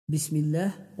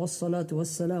Bismillah, wassalatu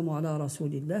wassalamu ala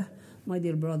rasulillah. My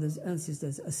dear brothers and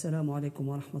sisters, Assalamu alaikum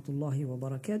wa rahmatullahi wa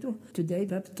barakatuh. Today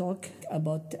let's talk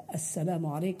about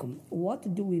Assalamu alaikum.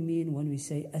 What do we mean when we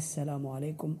say Assalamu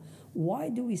alaikum? Why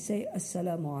do we say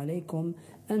Assalamu alaikum?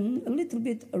 And a little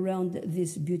bit around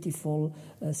this beautiful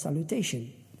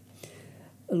salutation.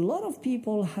 A lot of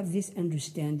people have this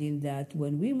understanding that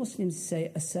when we Muslims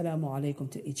say Assalamu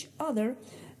alaikum to each other,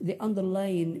 the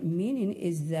underlying meaning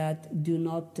is that do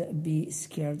not be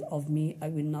scared of me, I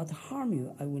will not harm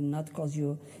you, I will not cause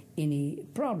you any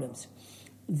problems.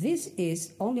 This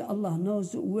is, only Allah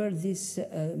knows where this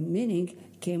meaning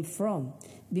came from,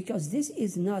 because this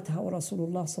is not how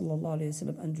Rasulullah sallallahu alaihi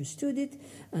wasallam understood it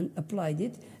and applied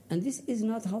it, and this is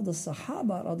not how the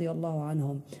Sahaba radiallahu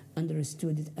anhum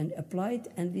understood it and applied,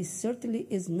 and this certainly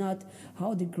is not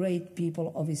how the great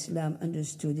people of Islam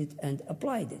understood it and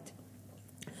applied it.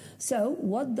 So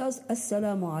what does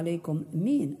Assalamu alaikum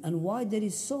mean, and why there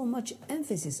is so much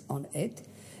emphasis on it?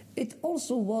 It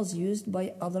also was used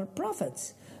by other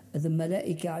prophets. The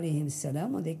Malaika alayhim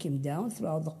salam, when they came down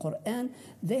throughout the Quran,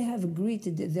 they have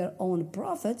greeted their own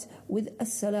prophets with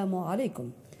Assalamu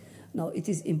alaikum. Now, it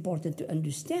is important to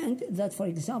understand that, for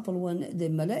example, when the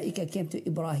Malaika came to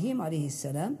Ibrahim alayhi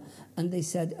salam, and they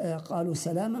said, قَالُوا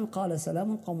سَلَامًا قَالَ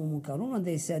سَلَامٌ قَوْمٌ مُنْكَرُونَ, and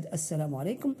they said, Assalamu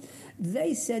alaikum,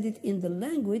 they said it in the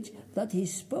language that he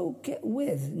spoke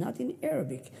with, not in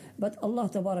Arabic. But Allah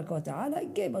Tabaraka wa Ta'ala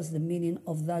gave us the meaning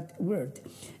of that word.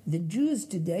 The Jews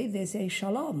today, they say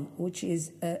Shalom, which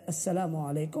is Assalamu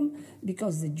alaikum,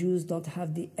 because the Jews don't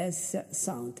have the S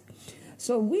sound.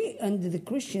 So we and the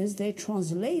Christians, they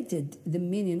translated the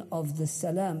meaning of the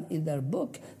salam in their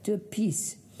book to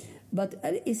peace. But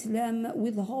Islam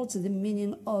withholds the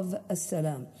meaning of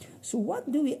as-salam. So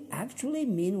what do we actually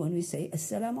mean when we say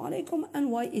Assalamu alaikum, and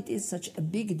why it is such a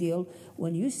big deal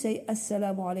when you say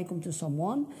Assalamu alaikum to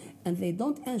someone and they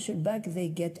don't answer back, they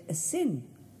get a sin?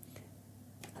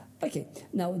 Okay,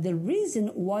 now the reason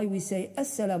why we say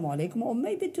Assalamu alaikum, or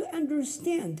maybe to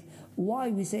understand why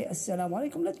we say Assalamu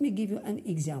alaikum, let me give you an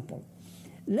example.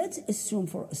 Let's assume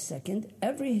for a second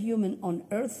every human on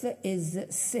earth is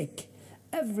sick.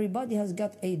 Everybody has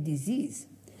got a disease.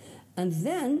 And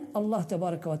then Allah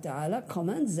Tabaraka wa Ta'ala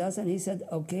commands us, and He said,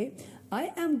 okay,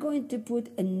 I am going to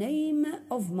put a name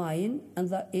of mine, and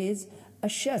that is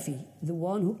Ash-Shafi, the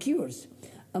one who cures,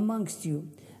 amongst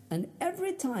you. And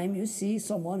every time you see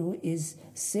someone who is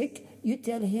sick, you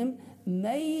tell him,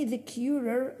 may the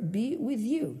curer be with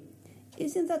you.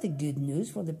 Isn't that a good news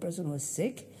for the person who is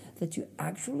sick? That you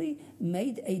actually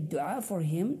made a dua for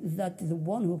him, that the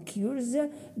one who cures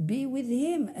be with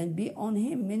him and be on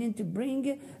him, meaning to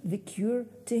bring the cure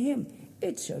to him.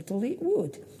 It certainly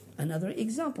would. Another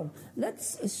example,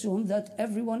 let's assume that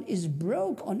everyone is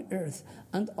broke on earth,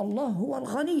 and Allah huwa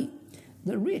al-Ghani,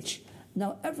 the rich.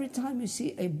 Now, every time you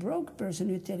see a broke person,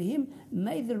 you tell him,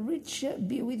 may the rich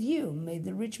be with you, may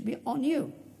the rich be on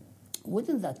you.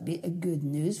 Wouldn't that be a good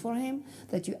news for him?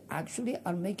 That you actually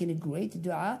are making a great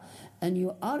dua, and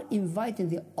you are inviting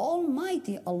the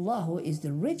Almighty Allah, who is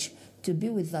the rich, to be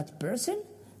with that person?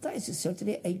 That is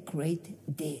certainly a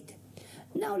great deed.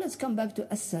 Now let's come back to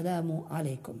Assalamu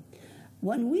alaikum.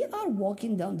 When we are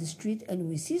walking down the street and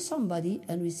we see somebody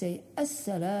and we say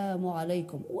Assalamu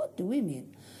alaikum, what do we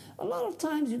mean? A lot of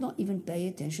times you don't even pay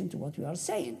attention to what we are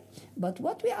saying. But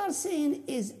what we are saying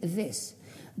is this.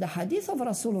 The hadith of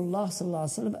Rasulullah sallallahu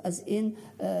alaihi wasallam, as in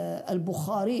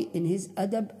Al-Bukhari in his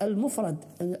Adab Al-Mufrad,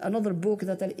 another book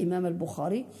that Imam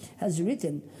Al-Bukhari has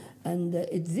written. And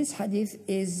this hadith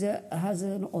has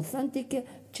an authentic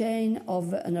chain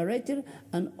of narrator,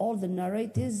 and all the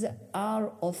narrators are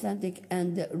authentic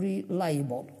and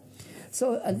reliable.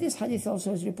 So this hadith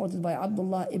also is reported by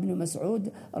Abdullah ibn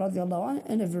Mas'ud radiallahu anhu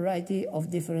and a variety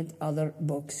of different other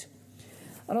books.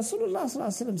 Rasulullah sallallahu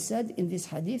alaihi wasallam said in this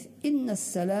hadith, "Inna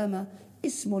as-salama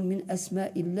ismun min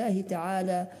asma'illahi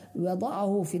ta'ala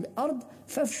wada'ahu fil ard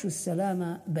fafshu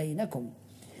as-salama baynakum."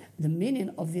 The meaning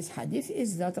of this hadith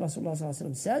is that Rasulullah sallallahu alaihi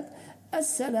wasallam said,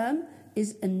 "As-salam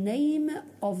is a name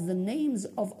of the names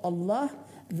of Allah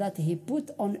that He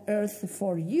put on earth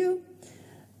for you,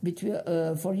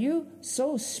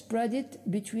 so spread it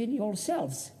between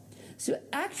yourselves." So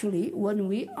actually, when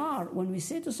we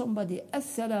say to somebody,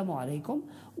 Assalamu alaikum,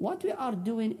 what we are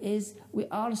doing is we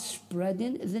are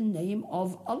spreading the name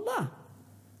of Allah.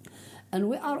 And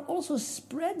we are also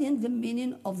spreading the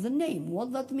meaning of the name.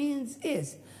 What that means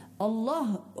is,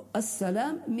 Allah,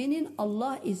 Assalam, meaning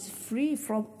Allah is free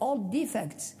from all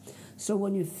defects. So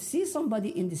when you see somebody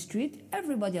in the street,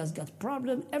 everybody has got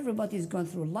problem, everybody is going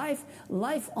through life.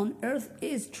 Life on earth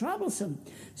is troublesome.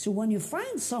 So when you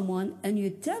find someone and you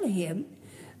tell him,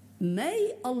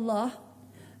 May Allah,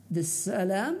 the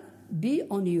salam, be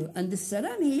on you. And the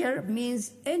salam here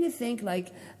means anything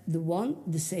like the one,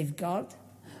 the safeguard,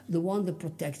 the one, the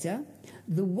protector,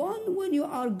 the one when you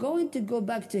are going to go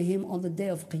back to him on the day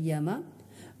of Qiyamah,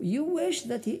 you wish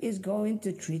that he is going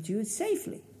to treat you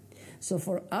safely. So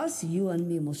for us, you and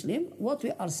me Muslim, what we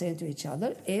are saying to each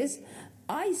other is,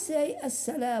 I say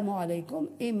Assalamu alaikum.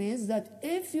 It means that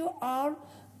if you are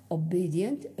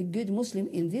obedient, a good Muslim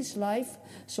in this life,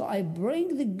 so I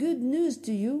bring the good news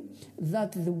to you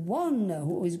that the one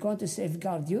who is going to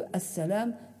safeguard you,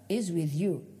 Assalam, is with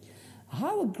you.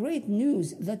 How great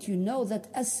news that you know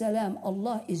that Assalam,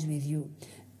 Allah is with you.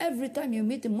 Every time you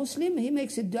meet a Muslim, he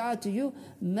makes a dua to you,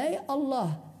 may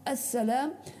Allah,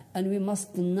 Assalam, and we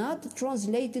must not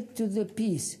translate it to the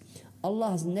peace.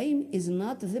 Allah's name is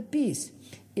not the peace.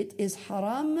 It is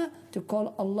haram to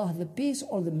call Allah the peace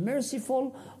or the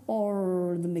merciful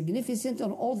or the magnificent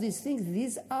and all these things.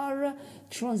 These are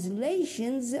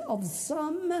translations of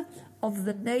some of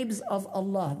the names of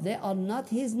Allah. They are not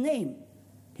His name.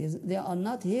 They are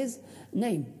not His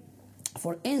name.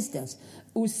 For instance,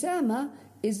 Usama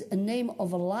is a name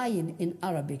of a lion in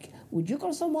Arabic. Would you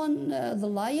call someone the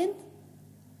lion?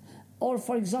 Or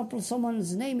for example,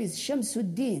 someone's name is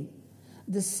Shamsuddin,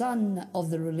 the son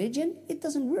of the religion. It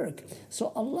doesn't work.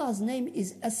 So Allah's name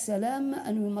is Assalam,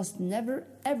 and we must never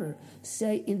ever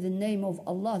say in the name of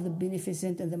Allah the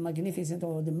beneficent and the magnificent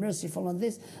or the merciful, and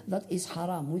this, that is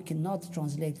haram. We cannot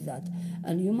translate that.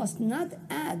 And you must not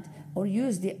add or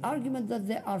use the argument that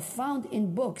they are found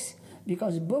in books,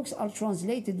 because books are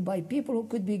translated by people who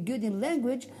could be good in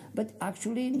language but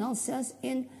actually nonsense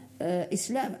in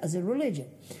Islam as a religion.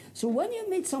 So when you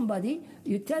meet somebody,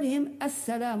 you tell him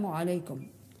Assalamu alaikum,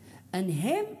 and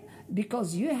him,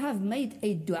 because you have made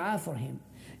a dua for him,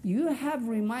 you have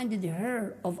reminded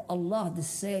her of Allah, the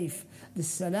safe, the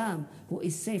salam, who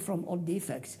is safe from all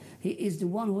defects. He is the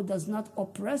one who does not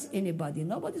oppress anybody.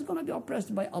 Nobody's going to be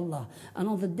oppressed by Allah. And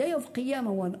on the day of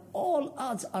Qiyamah, when all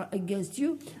odds are against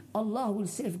you, Allah will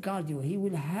safeguard you. He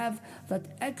will have that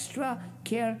extra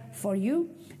care for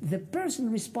you. The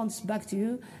person responds back to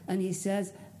you and he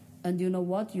says, and you know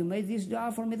what? You made this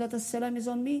dua for me that Assalam is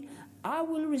on me. I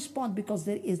will respond, because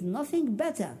there is nothing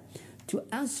better to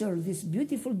answer this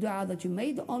beautiful dua that you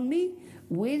made on me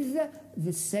with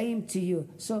the same to you.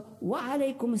 So, wa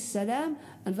alaykum assalam,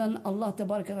 and then Allah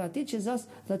Ta'ala teaches us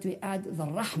that we add the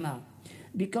rahmah,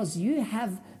 because you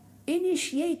have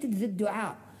initiated the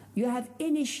dua. You have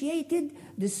initiated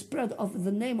the spread of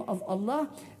the name of Allah.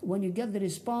 When you get the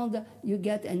response, you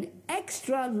get an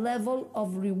extra level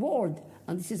of reward.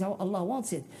 And this is how Allah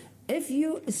wants it. If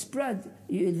you spread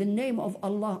the name of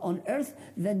Allah on earth,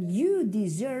 then you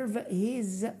deserve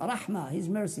His rahmah, His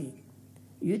mercy.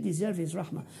 You deserve His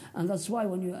rahmah. And that's why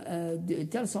when you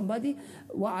tell somebody,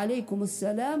 wa alaykum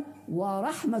assalam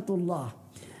wa rahmatullah.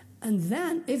 And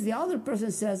then if the other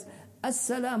person says,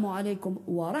 Assalamu alaikum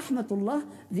wa rahmatullah,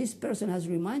 this person has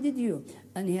reminded you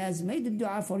and he has made the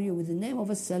dua for you with the name of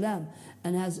Assalam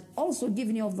and has also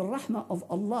given you of the rahmah of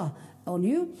Allah on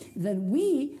you, then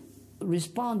we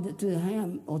respond to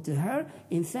him or to her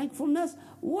in thankfulness,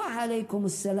 wa alaykum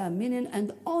assalam, meaning,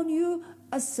 and on you,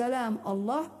 Assalam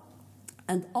Allah,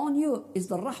 and on you is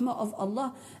the rahmah of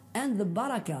Allah and the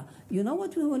barakah. You know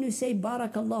what, when you say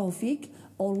barakallahu feek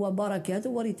or wa barakatuh,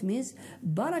 what it means?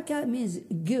 Barakah means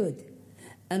good.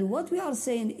 And what we are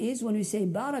saying is, when we say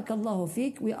barakallahu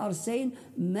feek, we are saying,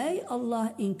 may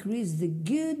Allah increase the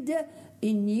good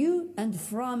in you and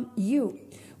from you.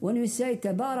 When we say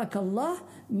tabarakallah,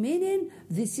 meaning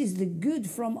this is the good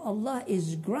from Allah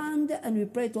is grand, and we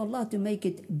pray to Allah to make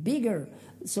it bigger.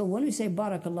 So when we say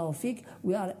barakallahu feek,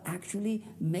 we are actually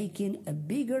making a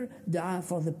bigger dua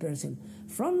for the person.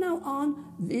 From now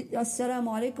on, Assalamu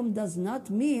alaikum does not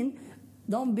mean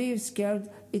don't be scared,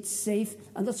 it's safe.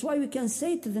 And that's why we can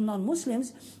say to the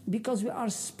non-Muslims, because we are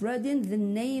spreading the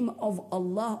name of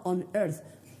Allah on earth.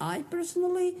 I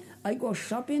personally, I go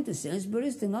shopping to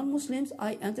Sainsbury's, the non-Muslims,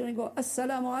 I enter and go,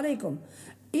 Assalamu alaikum.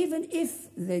 Even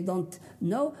if they don't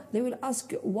know, they will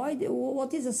ask,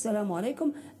 what is Assalamu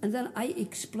alaikum? And then I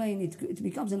explain it. It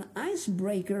becomes an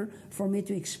icebreaker for me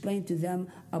to explain to them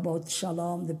about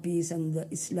Shalom, the peace, and the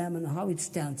Islam, and how it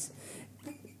stands.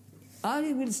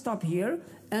 I will stop here.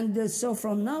 And so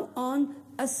from now on,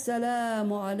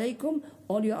 Assalamu alaikum,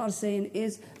 all you are saying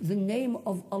is the name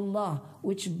of Allah,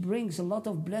 which brings a lot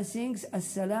of blessings.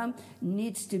 Assalam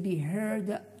needs to be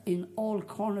heard in all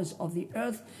corners of the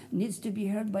earth, needs to be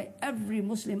heard by every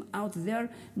Muslim out there,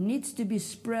 needs to be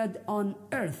spread on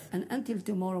earth. And until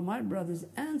tomorrow, my brothers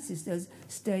and sisters,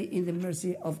 stay in the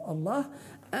mercy of Allah.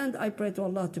 And I pray to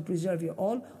Allah to preserve you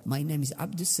all. My name is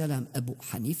Assalaam Abu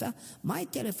Hanifa. My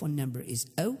telephone number is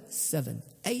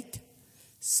 078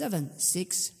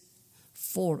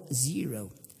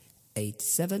 7640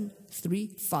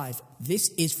 8735. This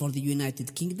is for the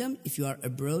United Kingdom. If you are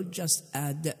abroad, just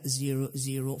add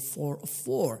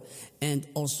 0044. And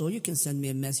also you can send me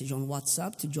a message on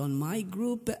WhatsApp to join my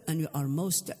group, and you are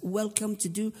most welcome to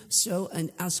do so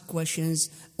and ask questions,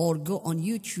 or go on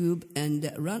YouTube and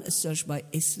run a search by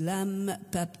Islam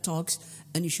Pep Talks,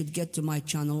 and you should get to my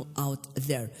channel out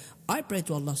there. I pray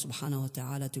to Allah subhanahu wa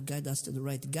ta'ala to guide us to the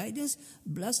right guidance,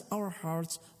 bless our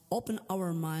hearts, open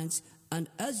our minds, and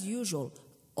as usual,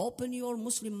 open your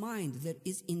Muslim mind. There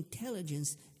is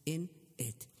intelligence in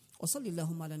it. وصلي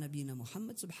اللهم على نبينا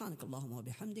محمد سبحانك اللهم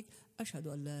وبحمدك أشهد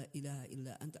أن لا إله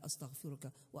إلا أنت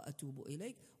أستغفرك وأتوب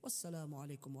إليك والسلام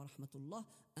عليكم ورحمة الله,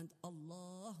 and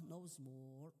Allah knows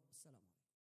more. Assalaam.